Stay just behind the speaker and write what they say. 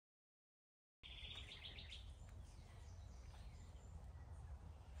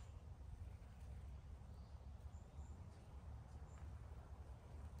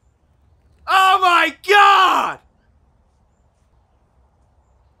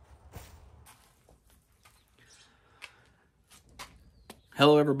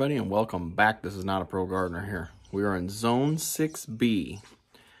Hello everybody and welcome back. This is Not a Pro Gardener here. We are in Zone 6B.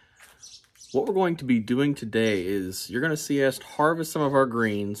 What we're going to be doing today is you're going to see us harvest some of our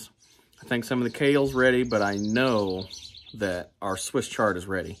greens. I think some of the kale's ready, but I know that our Swiss chard is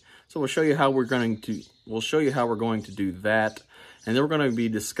ready. So we'll show you how we're going to do that. And then we're going to be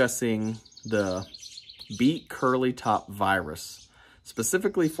discussing the beet curly top virus,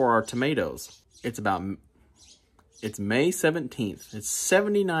 specifically for our tomatoes. It's May 17th. It's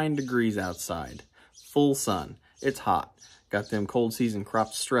 79 degrees outside. Full sun. It's hot. Got them cold season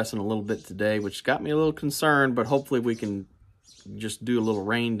crops stressing a little bit today, which got me a little concerned, but hopefully we can just do a little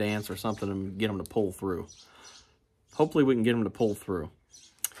rain dance or something and get them to pull through. Hopefully we can get them to pull through.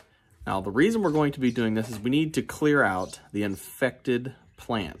 Now, the reason we're going to be doing this is we need to clear out the infected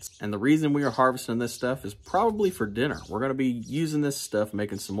plants. And the reason we are harvesting this stuff is probably for dinner. We're going to be using this stuff,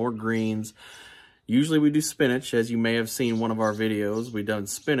 making some more greens. Usually we do spinach, as you may have seen one of our videos. We've done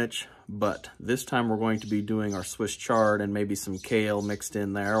spinach, but this time we're going to be doing our Swiss chard and maybe some kale mixed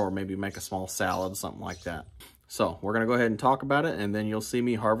in there, or maybe make a small salad, something like that. So we're going to go ahead and talk about it, and then you'll see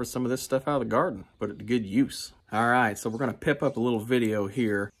me harvest some of this stuff out of the garden, put it to good use. All right, so we're going to pip up a little video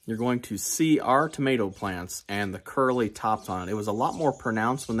here. You're going to see our tomato plants and the curly tops on it. It was a lot more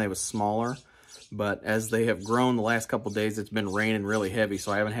pronounced when they was smaller, but as they have grown the last couple days, it's been raining really heavy, so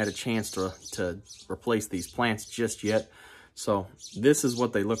I haven't had a chance to replace these plants just yet. So this is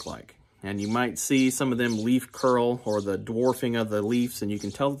what they look like. And you might see some of them leaf curl or the dwarfing of the leaves, and you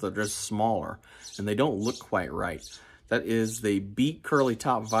can tell that they're just smaller and they don't look quite right. That is the beet curly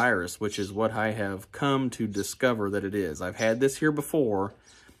top virus, which is what I have come to discover that it is. I've had this here before,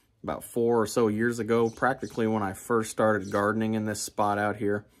 about 4 or so years ago, practically when I first started gardening in this spot out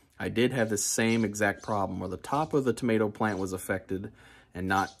here. I did have the same exact problem where the top of the tomato plant was affected and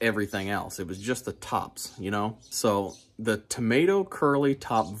not everything else. It was just the tops, you know? So the tomato curly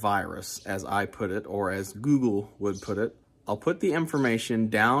top virus, as I put it, or as Google would put it, I'll put the information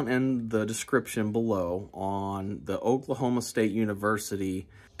down in the description below on the Oklahoma State University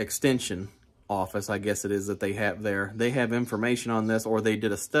Extension office, I guess it is, that they have there. They have information on this, or they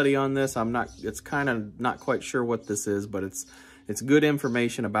did a study on this. It's kind of not quite sure what this is, but it's good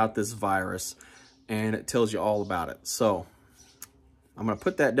information about this virus, and it tells you all about it. So I'm going to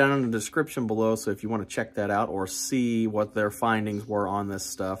put that down in the description below, so if you want to check that out or see what their findings were on this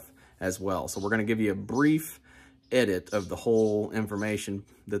stuff as well. So we're going to give you a brief edit of the whole information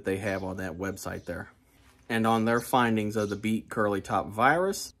that they have on that website there. And on their findings of the beet curly top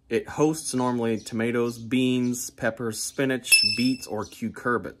virus, it hosts normally tomatoes, beans, peppers, spinach, beets, or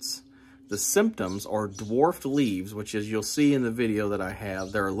cucurbits. The symptoms are dwarfed leaves, which as you'll see in the video that I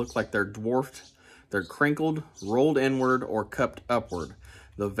have, they look like they're dwarfed, they're crinkled, rolled inward, or cupped upward.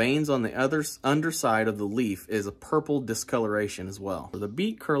 The veins on the underside of the leaf is a purple discoloration as well. The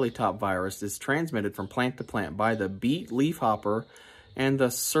beet curly top virus is transmitted from plant to plant by the beet leafhopper and the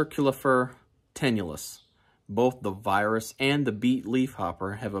Circulifer tenuis. Both the virus and the beet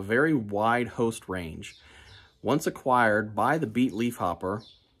leafhopper have a very wide host range. Once acquired by the beet leafhopper,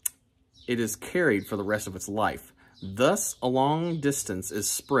 it is carried for the rest of its life. Thus, a long distance is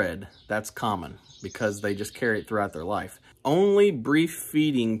spread. That's common because they just carry it throughout their life. Only brief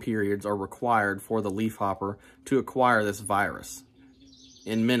feeding periods are required for the leafhopper to acquire this virus.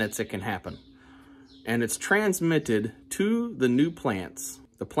 In minutes, it can happen. And it's transmitted to the new plants.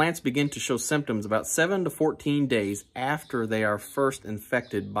 The plants begin to show symptoms about 7 to 14 days after they are first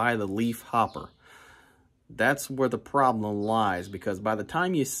infected by the leafhopper. That's where the problem lies, because by the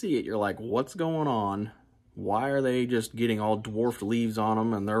time you see it, you're like, what's going on? Why are they just getting all dwarfed leaves on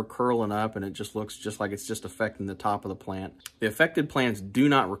them and they're curling up and it just looks just like it's just affecting the top of the plant? The affected plants do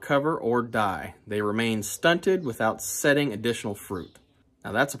not recover or die. They remain stunted without setting additional fruit.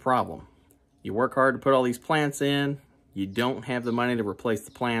 Now that's a problem. You work hard to put all these plants in, you don't have the money to replace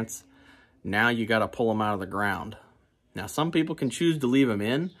the plants, now you got to pull them out of the ground. Now some people can choose to leave them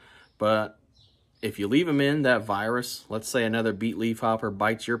in, but if you leave them in, that virus, let's say another beet leafhopper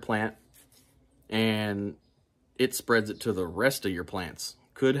bites your plant and it spreads it to the rest of your plants.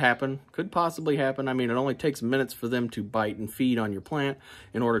 Could happen, could possibly happen. I mean, it only takes minutes for them to bite and feed on your plant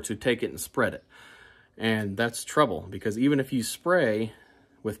in order to take it and spread it. And that's trouble, because even if you spray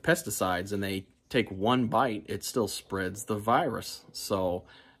with pesticides and they take one bite, it still spreads the virus. So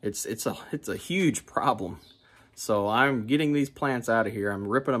it's a huge problem. So I'm getting these plants out of here. I'm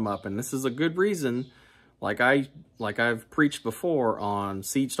ripping them up, and this is a good reason. Like I've preached before on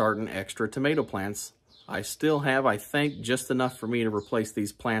seed starting extra tomato plants. I still have, I think, just enough for me to replace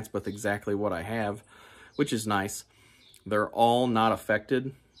these plants with exactly what I have, which is nice. They're all not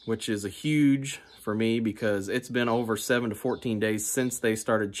affected. which is a huge for me because it's been over 7 to 14 days since they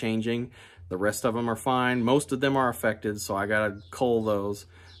started changing. The rest of them are fine. Most of them are affected, so I gotta cull those.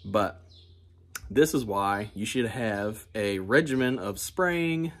 But this is why you should have a regimen of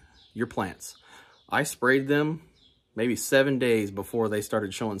spraying your plants. I sprayed them maybe 7 days before they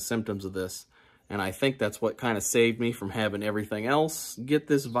started showing symptoms of this. And I think that's what kind of saved me from having everything else get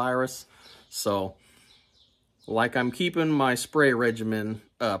this virus. So, like I'm keeping my spray regimen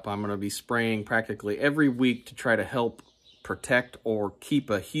up, I'm going to be spraying practically every week to try to help protect or keep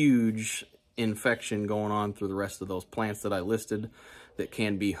a huge infection going on through the rest of those plants that I listed that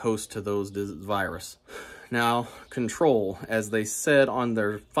can be host to those virus. Now, control, as they said on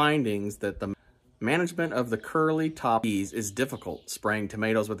their findings, that the management of the curly top disease is difficult. Spraying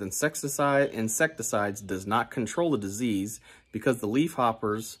tomatoes with insecticides does not control the disease because the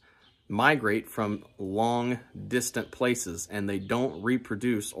leafhoppers migrate from long, distant places and they don't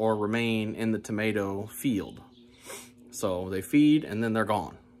reproduce or remain in the tomato field. So they feed and then they're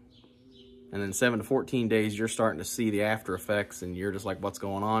gone. And in 7 to 14 days, you're starting to see the after effects and you're just like, what's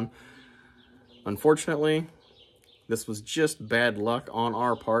going on? Unfortunately, this was just bad luck on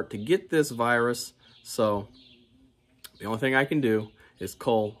our part to get this virus. So the only thing I can do is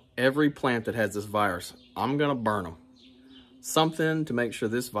cull every plant that has this virus. I'm gonna burn them. Something to make sure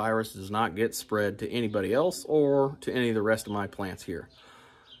this virus does not get spread to anybody else or to any of the rest of my plants here.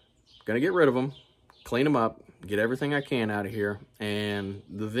 Gonna get rid of them, clean them up, get everything I can out of here, and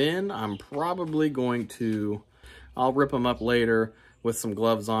then I'm probably going to, I'll rip them up later with some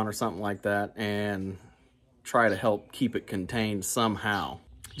gloves on or something like that and try to help keep it contained somehow.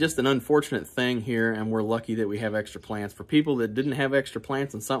 Just an unfortunate thing here, and we're lucky that we have extra plants. For people that didn't have extra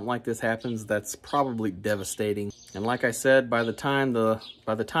plants and something like this happens, that's probably devastating. And like I said, by the time the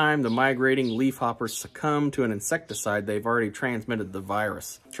migrating leafhoppers succumb to an insecticide, they've already transmitted the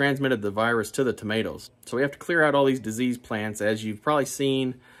virus to the tomatoes. So we have to clear out all these disease plants, as you've probably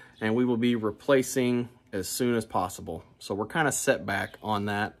seen, and we will be replacing as soon as possible. So we're kind of set back on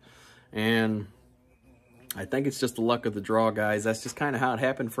that, and I think it's just the luck of the draw, guys. That's just kind of how it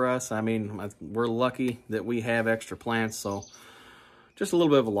happened for us. I mean, we're lucky that we have extra plants, so just a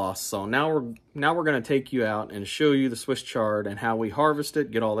little bit of a loss. So now we're going to take you out and show you the Swiss chard and how we harvest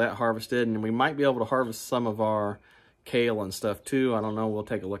it, get all that harvested, and we might be able to harvest some of our kale and stuff too. I don't know. We'll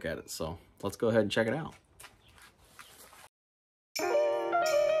take a look at it. So let's go ahead and check it out.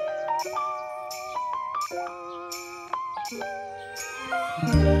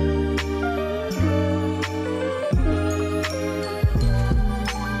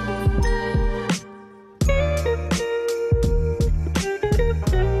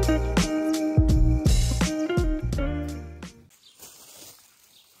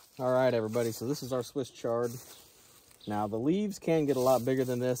 All right, everybody, so this is our Swiss chard. Now, the leaves can get a lot bigger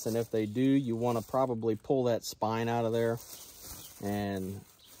than this, and if they do, you want to probably pull that spine out of there. And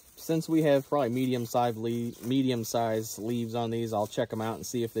since we have probably medium-sized leaves on these, I'll check them out and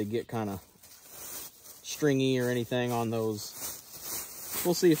see if they get kind of stringy or anything on those.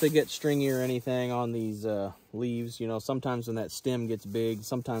 We'll see if they get stringy or anything on these leaves. You know, sometimes when that stem gets big,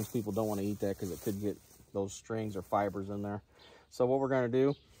 sometimes people don't want to eat that because it could get those strings or fibers in there. So what we're going to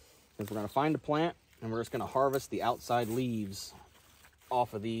do is we're going to find a plant and we're just going to harvest the outside leaves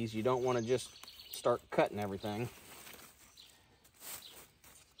off of these. You don't want to just start cutting everything.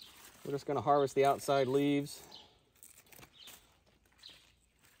 We're just going to harvest the outside leaves.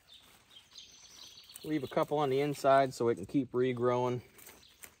 Leave a couple on the inside so it can keep regrowing.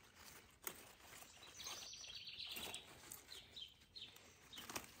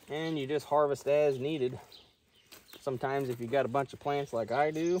 And you just harvest as needed. Sometimes if you got a bunch of plants like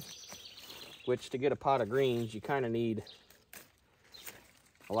I do, which to get a pot of greens, you kind of need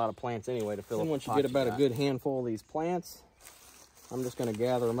a lot of plants anyway to fill up. And once you get about a good handful of these plants, I'm just going to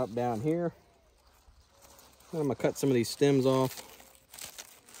gather them up down here. And I'm going to cut some of these stems off.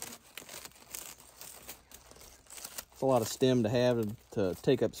 It's a lot of stem to have to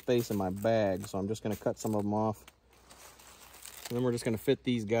take up space in my bag, so I'm just going to cut some of them off. And then we're just going to fit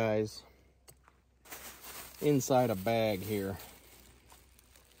these guys inside a bag here.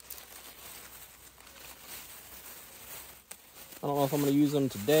 I don't know if I'm going to use them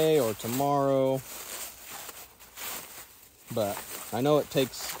today or tomorrow, but I know it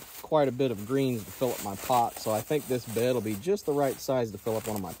takes quite a bit of greens to fill up my pot, so I think this bed will be just the right size to fill up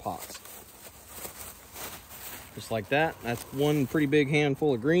one of my pots. Just like that. That's one pretty big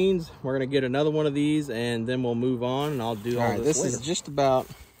handful of greens. We're going to get another one of these and then we'll move on, and I'll do all this later. This is just about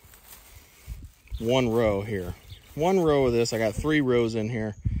one row here. One row of this. I got 3 rows in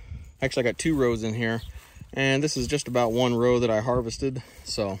here. Actually, I got 2 rows in here. And this is just about one row that I harvested.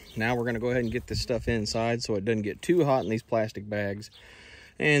 So now we're gonna go ahead and get this stuff inside so it doesn't get too hot in these plastic bags.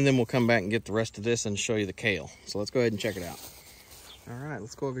 And then we'll come back and get the rest of this and show you the kale. So let's go ahead and check it out. All right,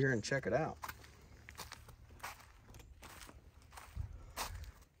 let's go over here and check it out.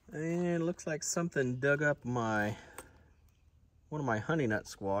 And it looks like something dug up one of my honey nut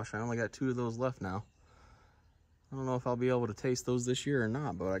squash. I only got 2 of those left now. I don't know if I'll be able to taste those this year or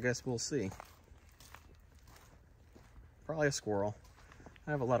not, but I guess we'll see. Probably a squirrel.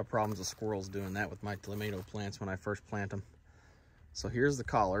 I have a lot of problems with squirrels doing that with my tomato plants when I first plant them. So here's the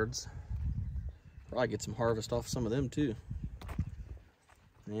collards. Probably get some harvest off some of them too.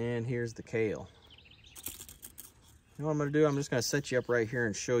 And here's the kale. You know what I'm gonna do? I'm just gonna set you up right here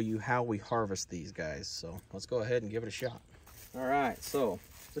and show you how we harvest these guys. So let's go ahead and give it a shot. All right, so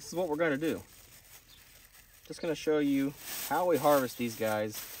this is what we're gonna do. Just gonna show you how we harvest these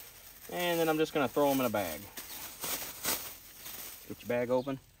guys, and then I'm just gonna throw them in a bag. Get your bag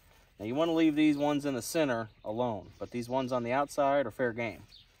open. Now you wanna leave these ones in the center alone, but these ones on the outside are fair game.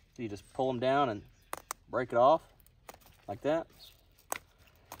 So you just pull them down and break it off like that.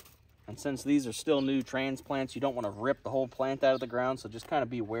 And since these are still new transplants, you don't want to rip the whole plant out of the ground, so just kind of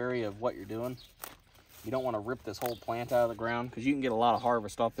be wary of what you're doing. You don't want to rip this whole plant out of the ground because you can get a lot of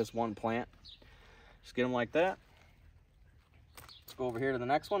harvest off this one plant. Just get them like that. Let's go over here to the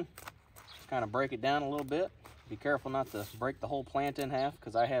next one. Just kind of break it down a little bit. Be careful not to break the whole plant in half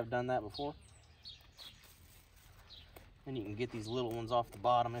because I have done that before. And you can get these little ones off the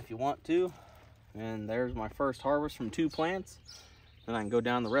bottom if you want to. And there's my first harvest from 2 plants. Then I can go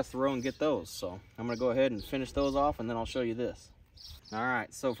down the rest of the row and get those. So I'm gonna go ahead and finish those off and then I'll show you this. All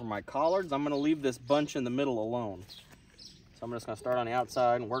right, so for my collards, I'm gonna leave this bunch in the middle alone. So I'm just gonna start on the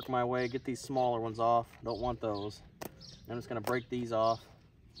outside and work my way, get these smaller ones off. Don't want those. I'm just gonna break these off.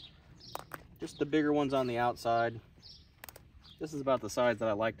 Just the bigger ones on the outside. This is about the size that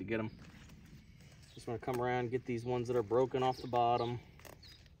I like to get them. Just wanna come around, get these ones that are broken off the bottom.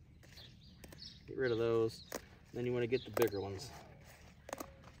 Get rid of those. Then you wanna get the bigger ones.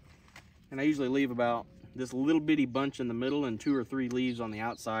 And I usually leave about this little bitty bunch in the middle and 2 or 3 leaves on the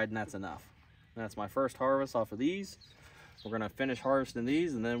outside, and that's enough. And that's my first harvest off of these. We're gonna finish harvesting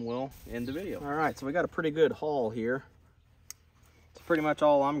these and then we'll end the video. All right, so we got a pretty good haul here. So pretty much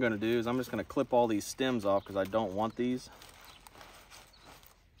all I'm gonna do is I'm just gonna clip all these stems off because I don't want these.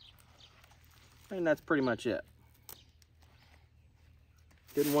 And that's pretty much it.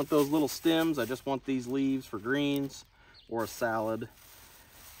 Didn't want those little stems, I just want these leaves for greens or a salad.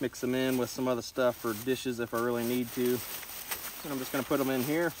 Mix them in with some other stuff for dishes if I really need to. And I'm just gonna put them in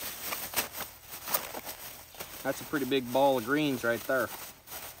here. That's a pretty big ball of greens right there.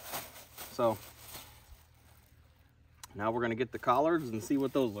 So now we're gonna get the collards and see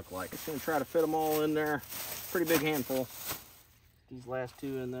what those look like. Just gonna try to fit them all in there. Pretty big handful. These last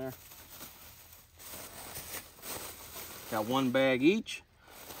 2 in there. Got 1 bag each.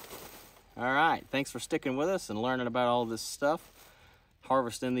 All right, thanks for sticking with us and learning about all this stuff.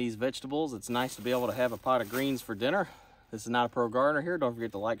 Harvesting these vegetables. It's nice to be able to have a pot of greens for dinner. This is Not a Pro Gardener here. Don't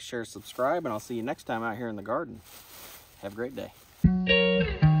forget to like, share, subscribe, and I'll see you next time out here in the garden. Have a great day.